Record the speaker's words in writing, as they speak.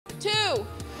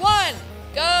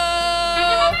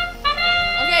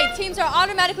teams are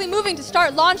automatically moving to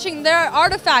start launching their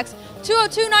artifacts.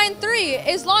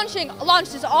 20293 is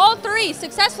launches all three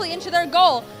successfully into their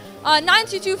goal.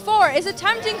 9224 is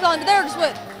attempting to launch, but there it is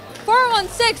with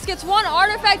 416 gets one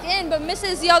artifact in but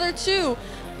misses the other two.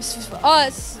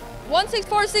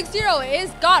 16460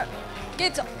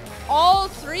 gets all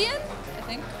three in, I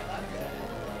think.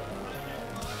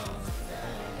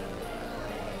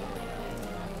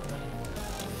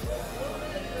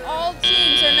 All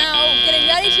teams are now getting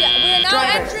ready to. We are now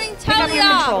Drivers, entering pick up your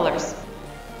Telia. controllers.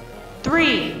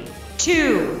 3,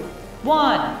 2,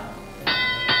 1.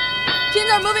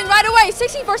 Teams are moving right away.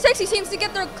 16460 seems to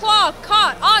get their claw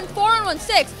caught on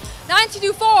 4116.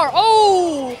 9224.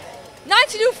 Oh!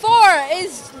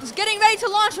 9224 is getting ready to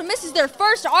launch but misses their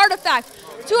first artifact.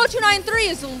 20293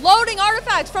 is loading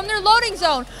artifacts from their loading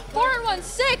zone.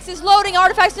 4116 is loading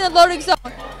artifacts in the loading zone.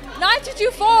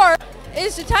 9224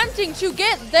 is attempting to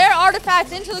get their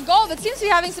artifacts into the goal but seems to be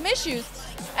having some issues.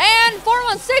 And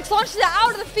 416 launches it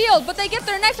out of the field, but they get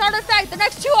their next artifact, the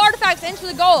next two artifacts into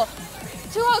the goal.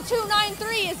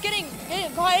 20293 is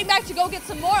going back to go get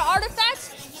some more artifacts.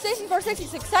 16460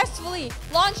 successfully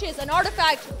launches an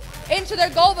artifact into their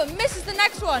goal but misses the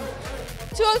next one.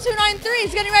 20293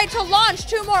 is getting ready to launch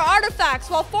two more artifacts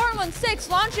while 416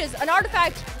 launches an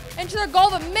artifact into their goal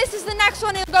but misses the next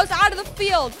one and goes out of the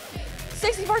field.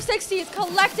 6460 is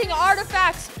collecting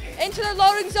artifacts into their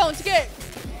loading zone to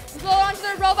go onto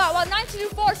their robot while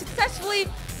 9224 successfully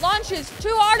launches two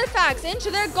artifacts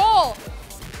into their goal.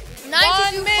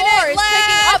 9224 is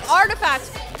picking up artifacts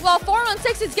while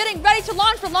 416 is getting ready to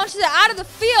launch but launches it out of the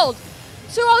field.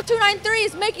 20293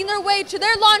 is making their way to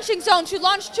their launching zone to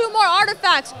launch two more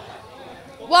artifacts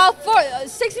while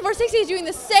 6460 is doing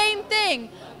the same thing.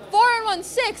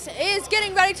 416 is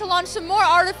getting ready to launch some more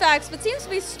artifacts but seems to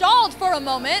be stalled for a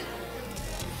moment.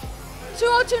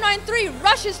 20293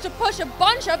 rushes to push a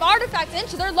bunch of artifacts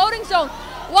into their loading zone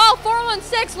while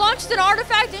 416 launches an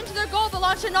artifact into their goal but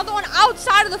launched another one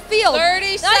outside of the field.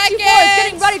 30 seconds! 94 is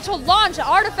getting ready to launch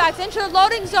artifacts into their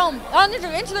loading zone,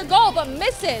 into their goal but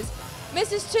misses.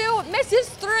 Misses two, misses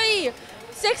three.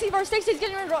 6460 is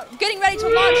getting ready to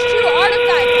launch two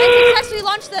artifacts and successfully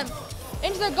launch them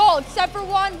into their goal except for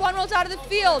one rolls out of the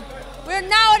field. We're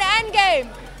now at endgame.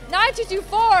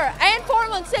 9224 and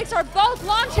 416 are both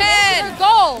launching into their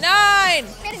goal. 9,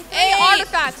 getting 8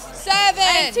 artifacts. 7,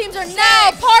 And teams are 6,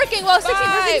 now parking while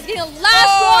 6460 is getting the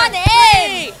last one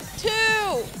in. 3, 2,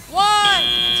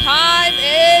 1. Time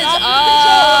is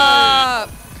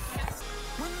up.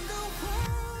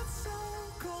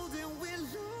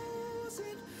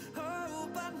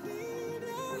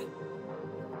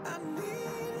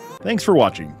 Thanks for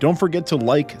watching. Don't forget to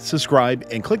like, subscribe,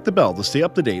 and click the bell to stay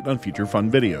up to date on future fun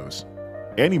videos.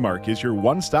 AndyMark is your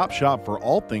one-stop shop for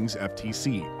all things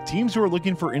FTC. Teams who are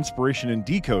looking for inspiration in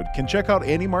DECODE can check out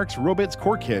AndyMark's Robotics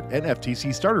Core Kit and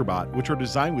FTC Starter Bot, which are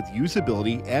designed with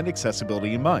usability and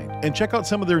accessibility in mind. And check out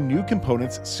some of their new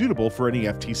components suitable for any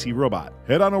FTC robot.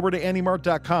 Head on over to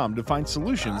AndyMark.com to find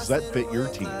solutions that fit your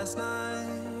team.